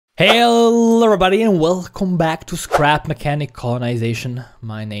Hello everybody and welcome back to Scrap Mechanic Colonization.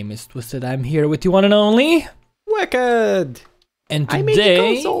 My name is Twisted, I'm here with you one and only Wicked! And I made the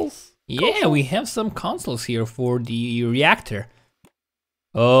today, consoles. we have some consoles here for the reactor.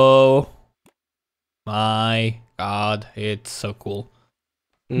 Oh my god, it's so cool.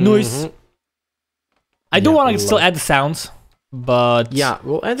 Nice. I do want to still add the sounds, but yeah,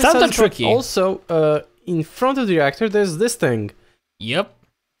 we'll add the sounds are sounds, tricky. Also, in front of the reactor, there's this thing. Yep.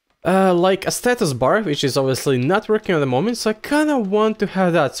 Like a status bar, which is obviously not working at the moment, so I kind of want to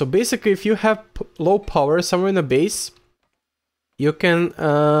have that. So basically, if you have low power somewhere in the base, you can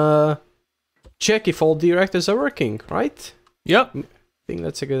check if all the reactors are working, right? Yep. I think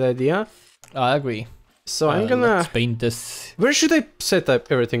that's a good idea. I agree. So I'm gonna... Let's paint this. Where should I set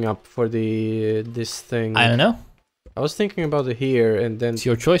up everything up for this thing? I don't know. I was thinking about it here, and then... It's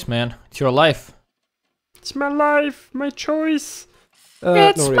your choice, man. It's your life. It's my life, my choice.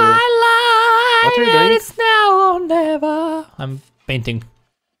 It's no, really. my life, What are you and doing? it's now or never. I'm painting.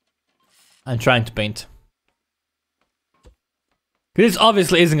 I'm trying to paint. This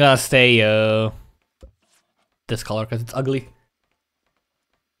obviously isn't gonna stay this color because it's ugly.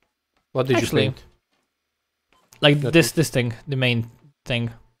 What did Actually, you paint? Like Nothing. this thing, the main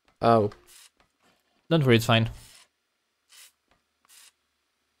thing. Oh. Don't worry, it's fine.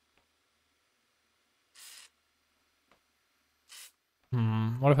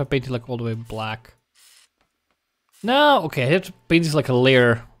 What if I paint it like all the way black? No, okay, I have to paint this like a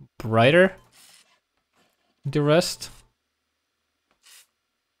layer brighter. The rest.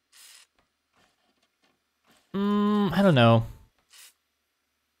 I don't know.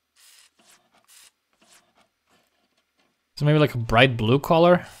 So maybe like a bright blue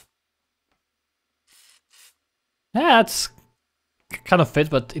color. Yeah, it's kind of fits,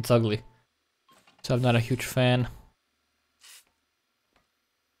 but it's ugly. So I'm not a huge fan.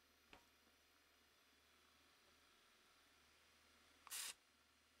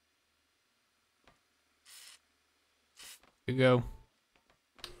 Here you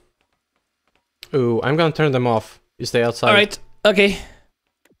go. Ooh, I'm gonna turn them off. You stay outside. Alright, okay.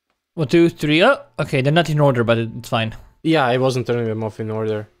 1, 2, 3, oh, okay, they're not in order, but it's fine. Yeah, I wasn't turning them off in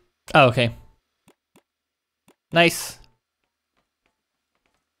order. Oh, okay. Nice.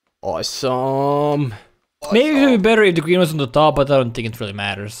 Awesome. Maybe it would be better if the green was on the top, but I don't think it really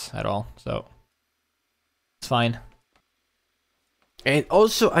matters at all, so it's fine. And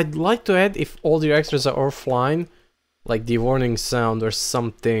also, I'd like to add, if all the reactors are offline, like the warning sound or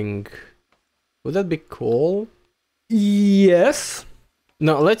something. Would that be cool? Yes.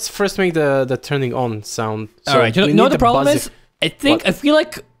 No, let's first make the turning on sound. So Alright, you we know need the problem buzzer. is, I feel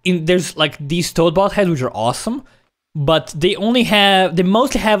like there's like these Toadbot heads which are awesome, but they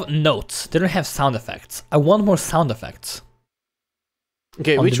mostly have notes. They don't have sound effects. I want more sound effects.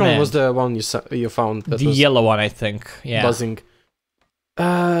 Okay, on which one was demand. the one you found that The was yellow one, I think. Yeah. buzzing?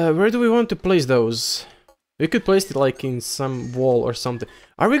 Where do we want to place those? We could place it like in some wall or something.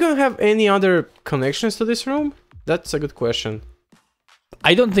 Are we gonna have any other connections to this room? That's a good question.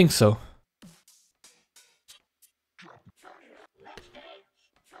 I don't think so.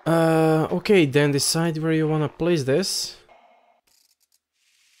 Okay, then decide where you wanna place this.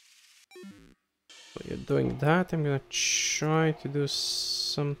 So you're doing that. I'm gonna try to do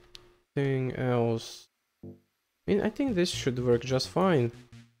something else. I mean, I think this should work just fine.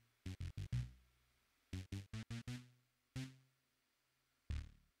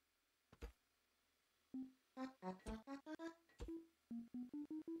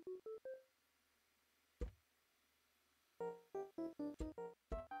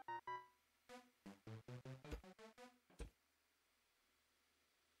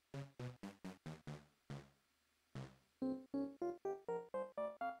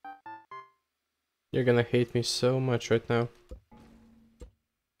 You're gonna hate me so much right now.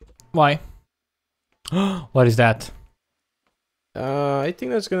 Why? What is that? I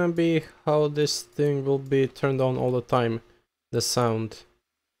think that's gonna be how this thing will be turned on all the time. The sound.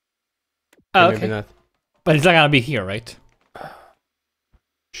 Oh, Maybe okay. not. But it's not gonna be here, right?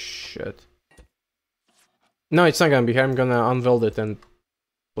 Shit. No, it's not gonna be here. I'm gonna unweld it and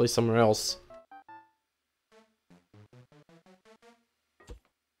place somewhere else.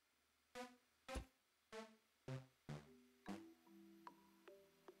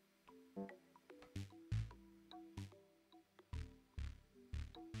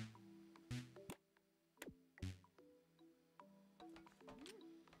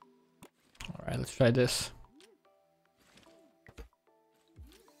 Alright, let's try this.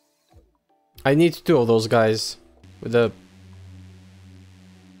 I need 2 of those guys with the...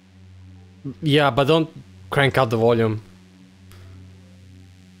 Yeah, but don't crank out the volume.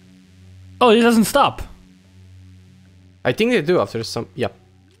 Oh, it doesn't stop. I think they do after some... Yeah,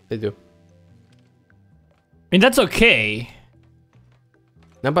 they do. I mean, that's okay.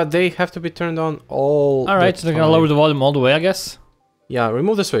 No, but they have to be turned on all Alright, so they're gonna lower the volume all the way, I guess. Yeah,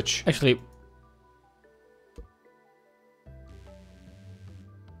 remove the switch. Actually...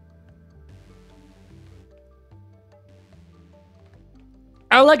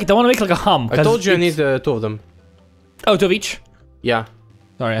 I like it, I want to make like a hum. I told you I need 2 of them. Oh, 2 of each? Yeah.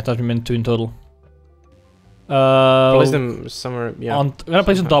 Sorry, I thought you meant 2 in total. Place them somewhere, yeah. I'm gonna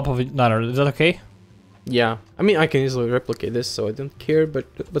place on top of it. No, is that okay? Yeah. I mean, I can easily replicate this, so I don't care, but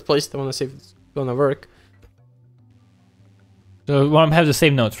place it, I wanna see if it's gonna work. So we want to have the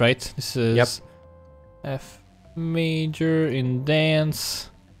same notes, right? This is... Yep. F major in dance.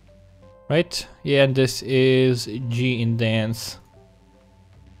 Right? Yeah, and this is G in dance.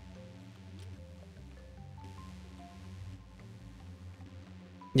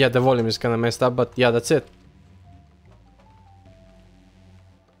 Yeah, the volume is kinda messed up, but yeah, that's it.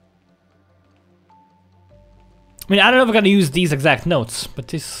 I mean, I don't know if we're gonna use these exact notes, but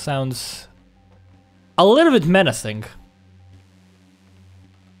this sounds a little bit menacing.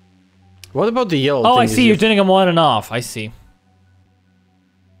 What about the yellow Oh, thing? I see, you're turning them on and off. I see.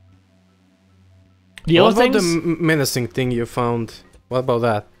 The yellow what about things? the menacing thing you found? What about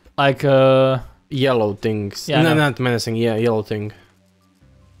that? Like, Yellow things. Yeah, no, no. not menacing, yeah, yellow thing.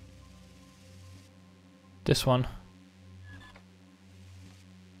 this one.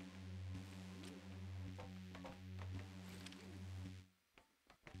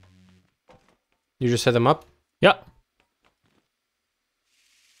 You just set them up? Yeah.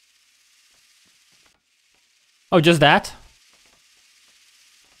 Oh, just that?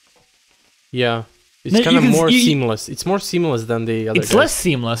 Yeah. It's No, kind of you can- more you- seamless. It's more seamless than the other It's guys. less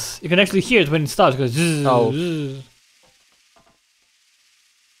seamless. You can actually hear it when it starts. It goes zzz, Oh. zzz.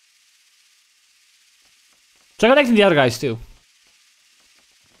 Try connecting the other guys too.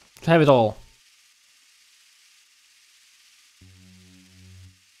 To have it all.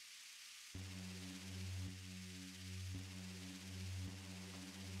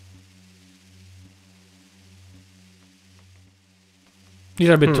 These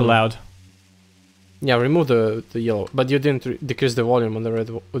are a bit too loud. Yeah, remove the yellow. But you didn't decrease the volume on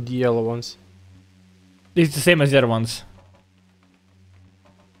the the yellow ones. It's the same as the other ones.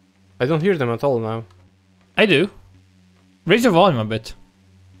 I don't hear them at all now. I do. Raise your volume a bit.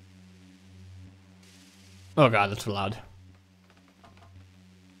 Oh god, that's too loud.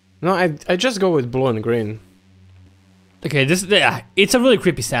 No, I just go with blue and green. Okay, yeah, it's a really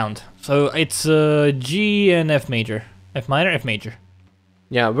creepy sound. So it's G and F major. F minor, F major.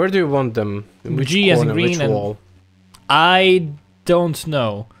 Yeah, where do you want them? In which G as in corner, green which and- wall? I don't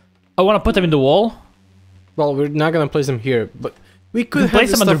know. I want to put them in the wall. Well, we're not gonna place them here, but we could can have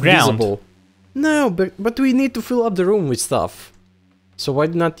place the them stuff underground. visible. No, but we need to fill up the room with stuff. So why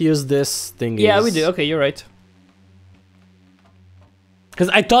not use this thing? Yeah, we do. Okay, you're right. Because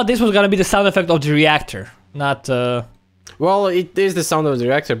I thought this was gonna be the sound effect of the reactor, not. Well, it is the sound of the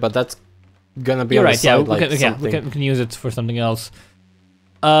reactor, but that's gonna be You're on right. the Yeah, side, like we something. can use it for something else.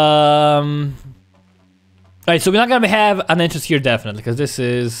 Alright, so we're not gonna have an entrance here definitely, because this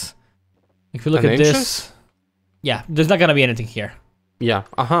is. If you look An at entrance? this, yeah, there's not gonna be anything here. Yeah,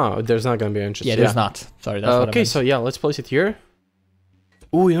 there's not gonna be an entrance. Yeah, there's not. Sorry, that's what I Okay, meant. so yeah, let's place it here.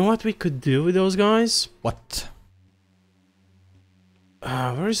 Oh, you know what we could do with those guys? What?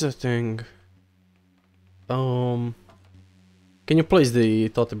 Where is the thing? Can you place the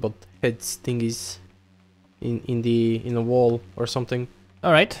thought about heads thingies in the wall or something?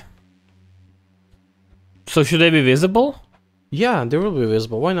 All right. So should they be visible? Yeah, they will be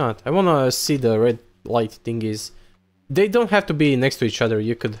visible. Why not? I wanna see the red light thingies. They don't have to be next to each other.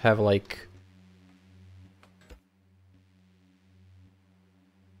 You could have like.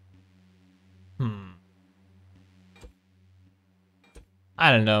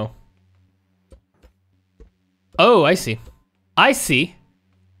 I don't know. Oh, I see. I see.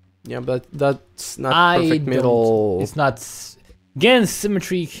 Yeah, but that's not I perfect don't- middle. It's not. Again,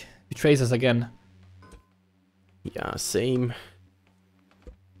 symmetry betrays us again. Yeah, same.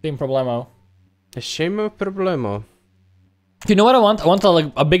 Same problemo. A shame of problemo. You know what I want? I want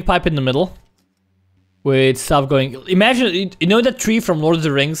like a big pipe in the middle with stuff going. Imagine, you know that tree from Lord of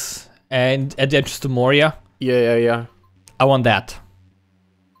the Rings and at the entrance to Moria? Yeah. I want that.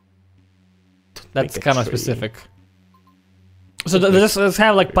 That's Make a kind of tree. specific. So let's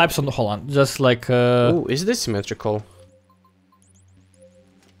have like pipes on the. Hold on, just like. Oh, is this symmetrical?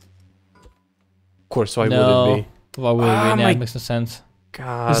 Of course, why would no. it be? Why would Ah, it be? my That makes no sense.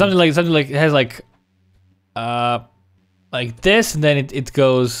 God. It's something like it has like this, and then it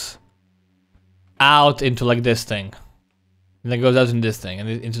goes out into like this thing. And then goes out into this thing and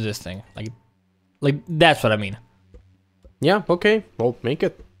into this thing. Like that's what I mean. Yeah, okay. Well, make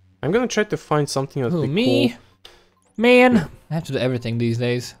it. I'm gonna try to find something that'd Who, be me? cool. Man, I have to do everything these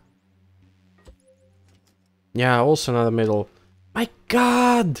days. Yeah, also another middle. My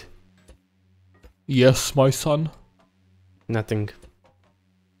god! Yes, my son. Nothing.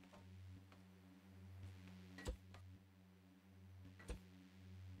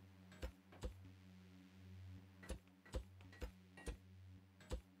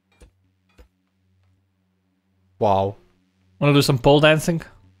 Wow. Wanna do some pole dancing?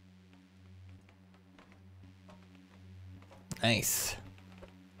 Nice.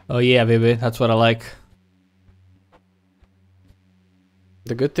 Oh yeah, baby, that's what I like.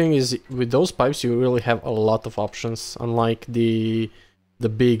 The good thing is with those pipes you really have a lot of options, unlike the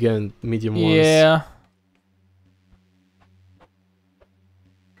big and medium ones. Yeah.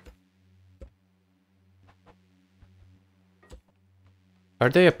 Are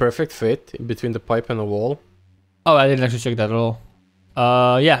they a perfect fit between the pipe and the wall? Oh, I didn't actually check that at all.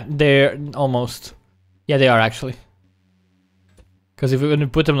 Yeah, they're almost. Yeah, they are actually. Because if we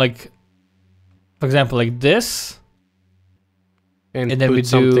put them like, for example, like this, And then put we do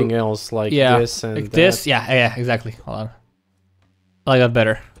something else like this and like that. this. Yeah, exactly. Hold on. I like that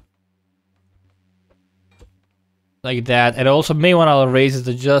better. Like that, and also may want to raise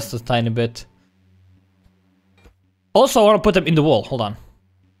it just a tiny bit. Also, I want to put them in the wall. Hold on.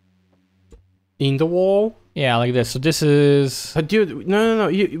 In the wall? Yeah, like this. So this is But dude, no.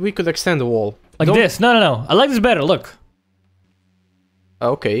 We could extend the wall. like Don't- this. No. I like this better. Look.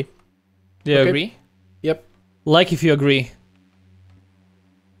 Okay. Do you Okay. agree? Yep. Like if you agree.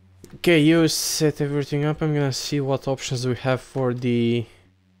 Okay, you set everything up. I'm gonna see what options we have for the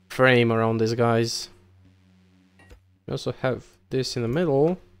frame around these guys. We also have this in the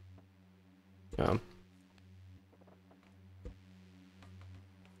middle. Yeah.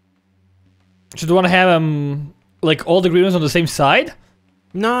 Should we want to have like all the green ones on the same side?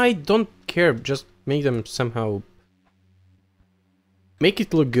 No, I don't care. Just make them somehow... Make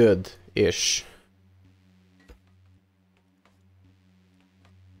it look good-ish.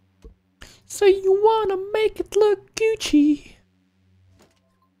 So you wanna make it look Gucci?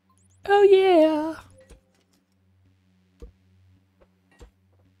 Oh yeah.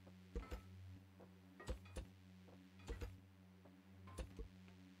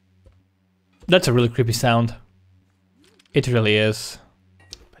 That's a really creepy sound. It really is.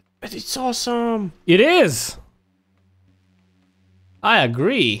 But it's awesome! It is! I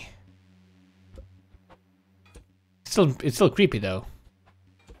agree. It's still creepy though.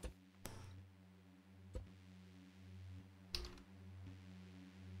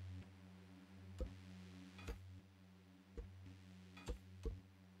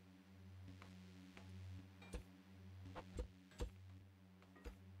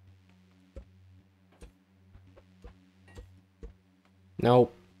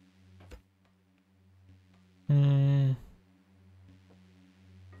 No. Hmm.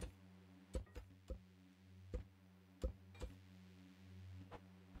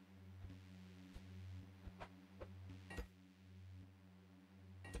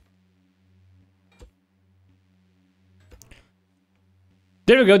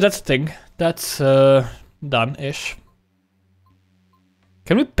 There we go, that's the thing. That's done-ish.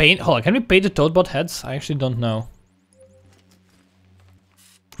 Can we paint, hold on, can we paint the Toadbot heads? I actually don't know.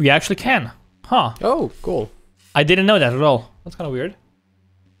 We actually can. Huh. Oh, cool. I didn't know that at all. That's kind of weird. I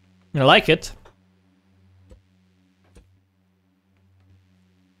mean, I like it.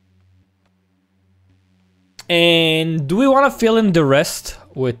 And do we want to fill in the rest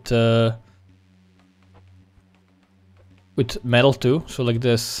with metal too? So like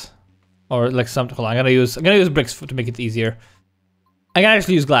this, or like something. Hold on, I'm gonna use bricks to make it easier. I can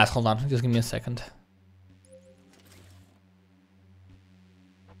actually use glass. Hold on, just give me a second.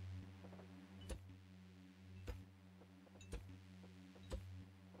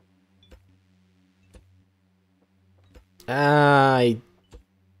 I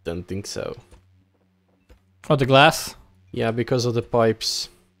don't think so. Oh, the glass. Yeah, because of the pipes.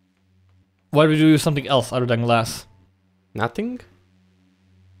 Why do we do something else other than glass? Nothing?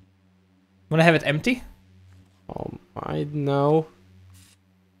 Wanna have it empty? I know.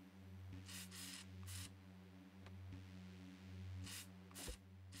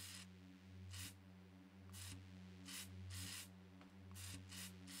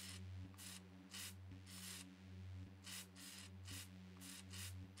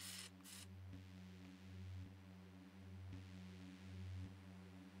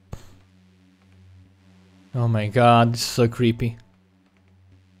 Oh my god, this is so creepy.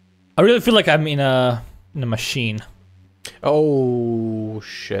 I really feel like I'm in a machine. Oh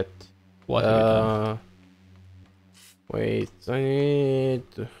shit. What have you done? Wait, I need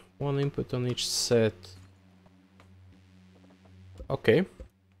one input on each set. Okay.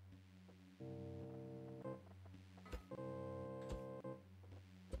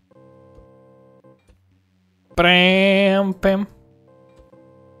 Bam, bam.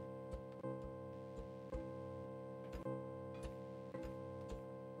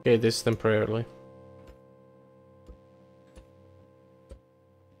 Okay, this is temporarily.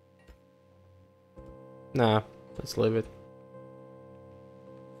 Nah, let's leave it.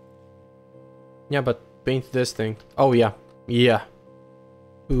 Yeah, but paint this thing. Oh yeah, yeah.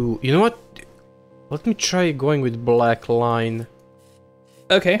 Ooh, you know what? Let me try going with black line.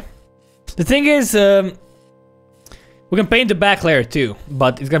 Okay. The thing is, we can paint the back layer too,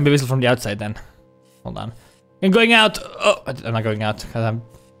 but it's gonna be visible from the outside then. Hold on. And going out. Oh, I'm not going out because I'm.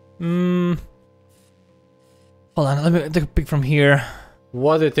 Hold on. Let me take a pic from here.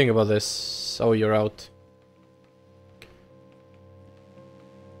 What do you think about this? Oh, you're out.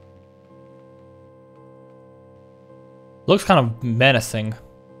 Looks kind of menacing.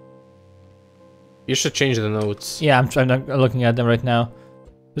 You should change the notes. Yeah, I'm looking at them right now.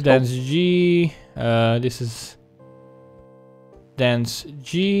 So dance G. This is dance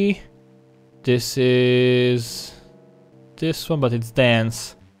G. This is this one, but it's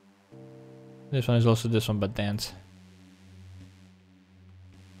dance. This one is also this one, but dance.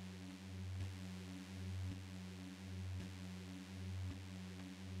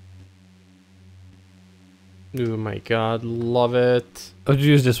 Oh my god, love it. I'll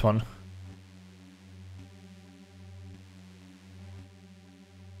use this one.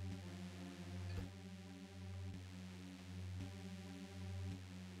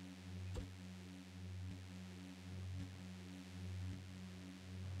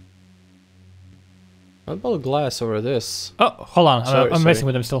 What about glass over this? Oh, hold on. Sorry, I'm messing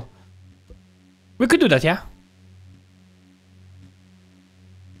with them still. We could do that, yeah.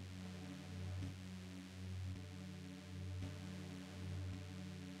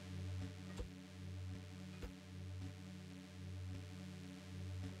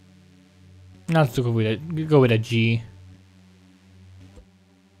 Now let's go with a G.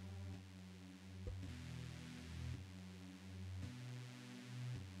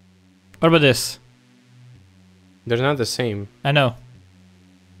 What about this? They're not the same. I know.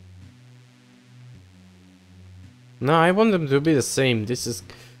 No, I want them to be the same. This is...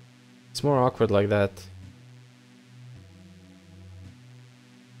 It's more awkward like that.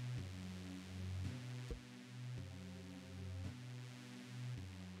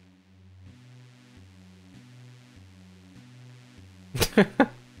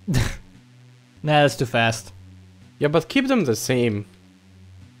 Nah, that's too fast. Yeah, but keep them the same.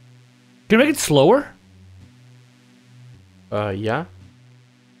 Can you make it slower? Yeah.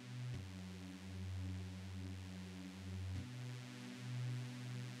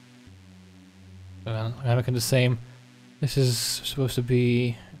 I'm making the same. This is supposed to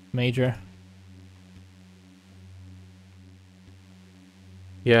be major.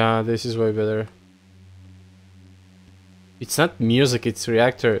 Yeah, this is way better. It's not music, it's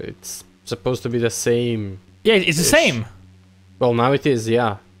reactor. It's supposed to be the same. Yeah, it's the same. Well, now it is,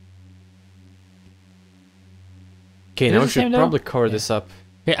 yeah. Okay, Is it now the we should same though? probably cover this up.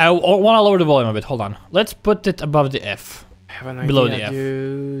 Okay, I want to lower the volume a bit. Hold on. Let's put it above the F. I have an Below idea, the F.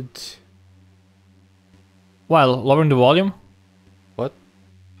 dude. While lowering the volume? What?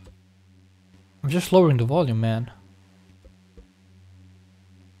 I'm just lowering the volume, man.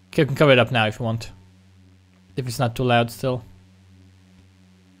 Okay, you can cover it up now if you want. If it's not too loud still.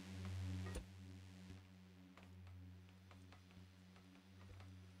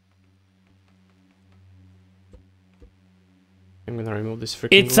 I'm gonna remove this freaking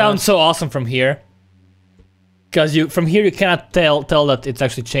It sounds so awesome from here. Because from here you cannot tell that it's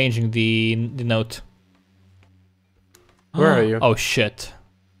actually changing the note. Where are you? Oh shit.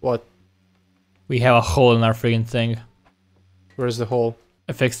 What? We have a hole in our friggin' thing. Where's the hole?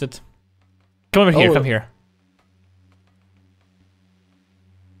 I fixed it. Come over here, Oh. come here.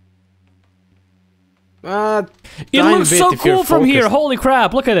 It Tiny looks bit so if you're cool from here, focused. holy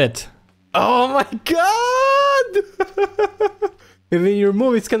crap, look at it. Oh my god! And when you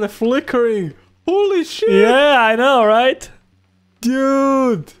move, it's kind of flickering. Holy shit! Yeah, I know, right?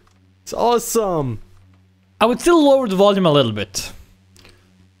 Dude! It's awesome! I would still lower the volume a little bit.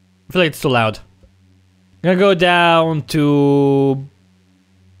 I feel like it's too loud. I'm gonna go down to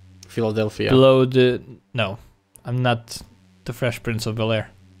Philadelphia. below the... No, I'm not the Fresh Prince of Bel-Air.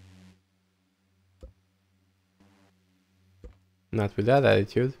 Not with that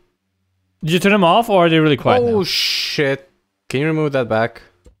attitude. Did you turn them off, or are they really quiet now? Oh shit. Can you remove that back?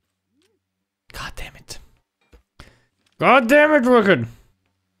 God damn it. God damn it, Wicked!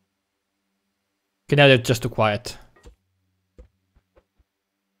 Okay, now they're just too quiet.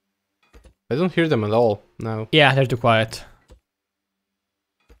 I don't hear them at all now. Yeah, they're too quiet.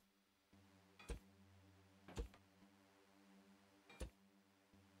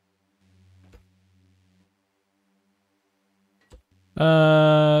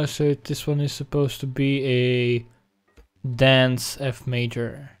 So this one is supposed to be a dance F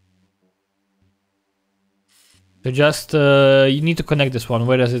major. So just, you need to connect this one.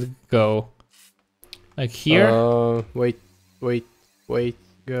 Where does it go? Like here? Wait.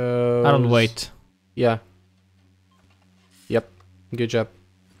 Goes... I don't wait. Yeah. Yep. Good job.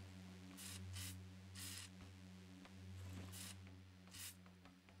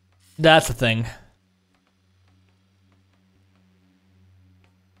 That's the thing.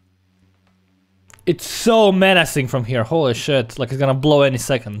 It's so menacing from here. Holy shit. Like it's gonna blow any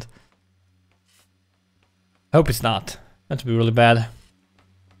second. Hope it's not. That'd be really bad.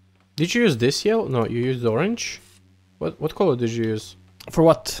 Did you use this yellow? No, you used orange. What color did you use? For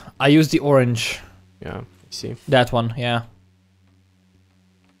what? I used the orange. Yeah, I see. That one, yeah.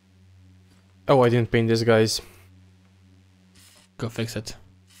 Oh, I didn't paint this, guys. Go fix it.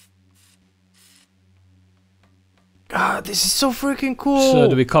 Ah, this is so freaking cool! So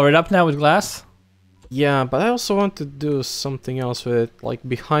do we cover it up now with glass? Yeah, but I also want to do something else with it, like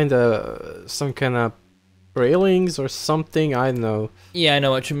behind some kind of railings or something. I don't know. Yeah, I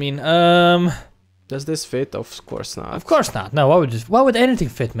know what you mean. Does this fit? Of course not. Of course not. No, why would anything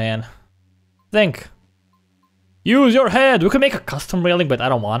fit, man? Think. Use your head. We could make a custom railing, but I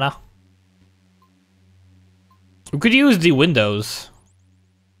don't wanna. We could use the windows.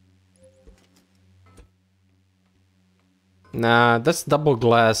 Nah, that's double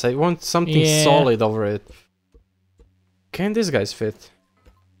glass. I want something solid over it. Can these guys fit?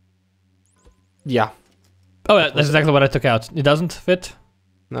 Yeah. Oh, yeah, that's exactly what I took out. It doesn't fit?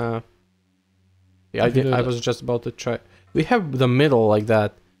 Nah. Yeah, I was just about to try. We have the middle like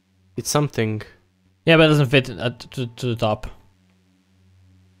that. It's something. Yeah, but it doesn't fit to the top.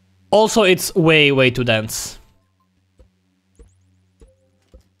 Also, it's way too dense.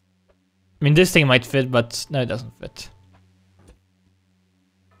 I mean, this thing might fit, but no, it doesn't fit.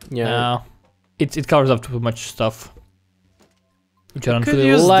 Yeah. No. It covers up too much stuff. Which I don't could really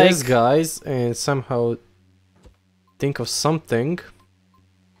use like. this, guys, and somehow think of something.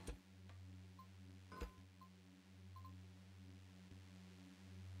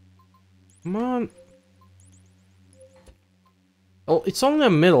 Come on. Oh, it's only a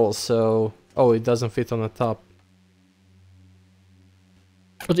middle, so... Oh, it doesn't fit on the top.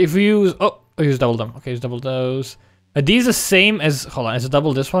 But if we use... Oh, I use double them. Okay, use double those. Are these the same as... Hold on, is it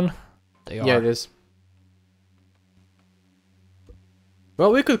double this one? They are. Yeah, it is.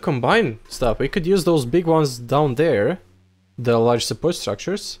 Well, we could combine stuff. We could use those big ones down there. The large support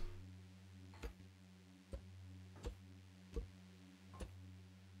structures.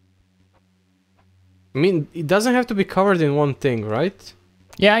 I mean, it doesn't have to be covered in one thing, right?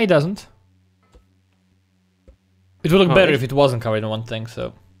 Yeah, it doesn't. It would look better if it wasn't covered in one thing,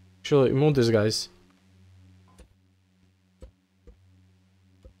 so... Actually, move these guys.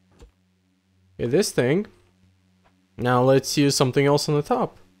 Okay, this thing. Now let's use something else on the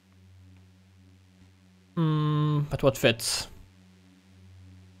top. But what fits?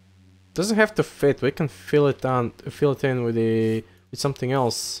 Doesn't have to fit. We can fill it in with something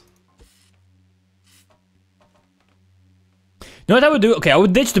else. You know what I would do? Okay, I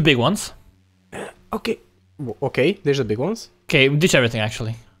would ditch the big ones. Okay. Okay, there's the big ones. Okay, ditch everything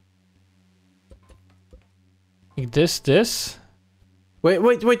actually. Like this.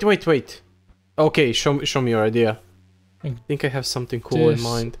 Wait. Okay, show me your idea. Like I think I have something cool in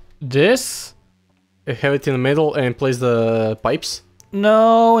mind. This? Have it in the middle and place the pipes?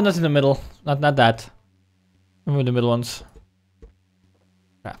 No, not in the middle. Not that. Remove the middle ones.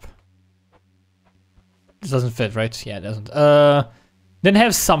 Crap. This doesn't fit, right? Yeah, it doesn't. Then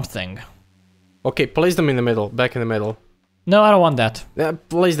have something. Okay, place them in the middle, back in the middle. No, I don't want that.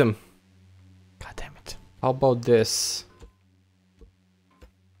 Place them. God damn it. How about this?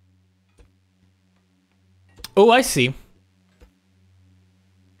 Oh, I see.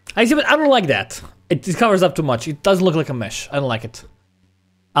 I see, but I don't like that. It covers up too much. It doesn't look like a mesh. I don't like it.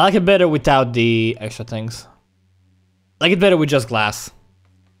 I like it better without the extra things. I like it better with just glass.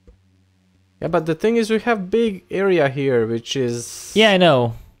 Yeah, but the thing is, we have big area here, which is... Yeah, I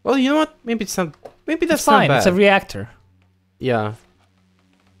know. Well, you know what? Maybe it's not... Maybe that's It's fine. not bad. It's a reactor. Yeah.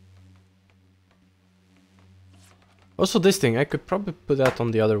 Also, this thing, I could probably put that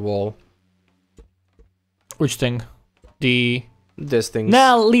on the other wall. Which thing? This thing.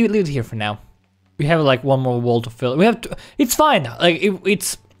 Nah, leave it here for now. We have like one more wall to fill. We have to, it's fine. Like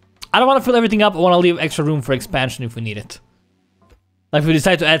it's I don't want to fill everything up. I want to leave extra room for expansion if we need it. Like if we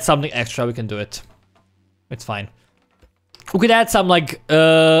decide to add something extra, we can do it. It's fine. We could add some like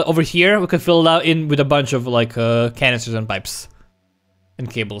over here. We could fill it out in with a bunch of like canisters and pipes and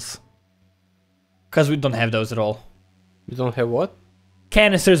cables. Cause we don't have those at all. You don't have what?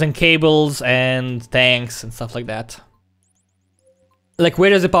 Canisters and cables and tanks and stuff like that. Like where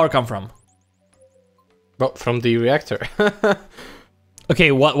does the power come from? Well, from the reactor.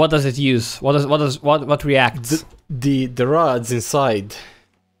 Okay, what does it use? What reacts? The rods inside.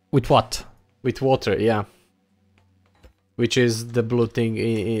 With what? With water, yeah. Which is the blue thing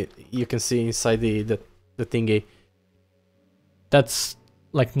you can see inside the thingy. That's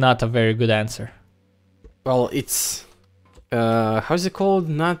like not a very good answer. Well, it's how's it called?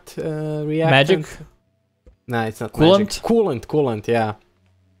 Not reactant. Magic? Nah, it's not Coolant? magic. Coolant, yeah.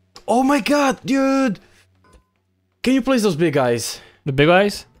 Oh my god, dude! Can you place those big eyes? The big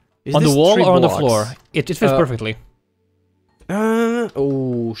eyes? Is On the this wall three or on the blocks? floor? It fits perfectly.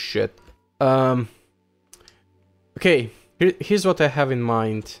 Oh shit. Okay, here's what I have in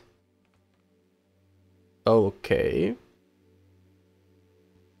mind. Okay.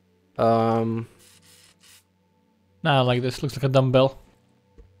 Nah, like this. Looks like a dumbbell.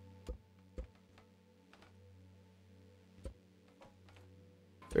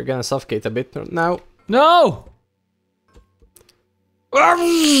 We're gonna suffocate a bit now. No! Oh,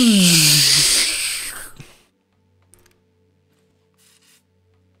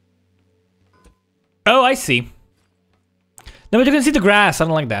 I see. No, but you can see the grass. I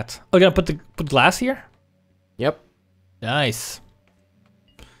don't like that. Oh, you're gonna put glass here? Yep. Nice.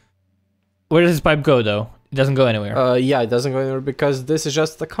 Where does this pipe go, though? It doesn't go anywhere. Yeah, it doesn't go anywhere because this is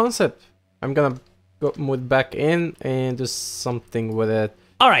just a concept. I'm gonna move back in and do something with it.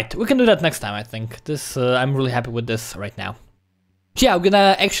 Alright, we can do that next time, I think. This, I'm really happy with this right now. So yeah, I'm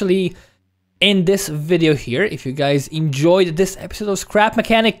gonna actually end this video here. If you guys enjoyed this episode of Scrap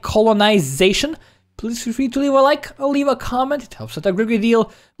Mechanic Colonization, please feel free to leave a like or leave a comment. It helps out a great deal,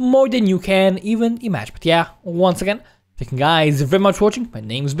 more than you can even imagine. But yeah, once again, thank you guys very much for watching. My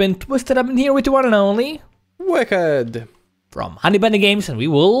name's been Twisted. I've been here with the one and only Wicked! from Honey Bunny Games, and we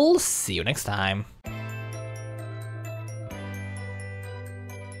will see you next time.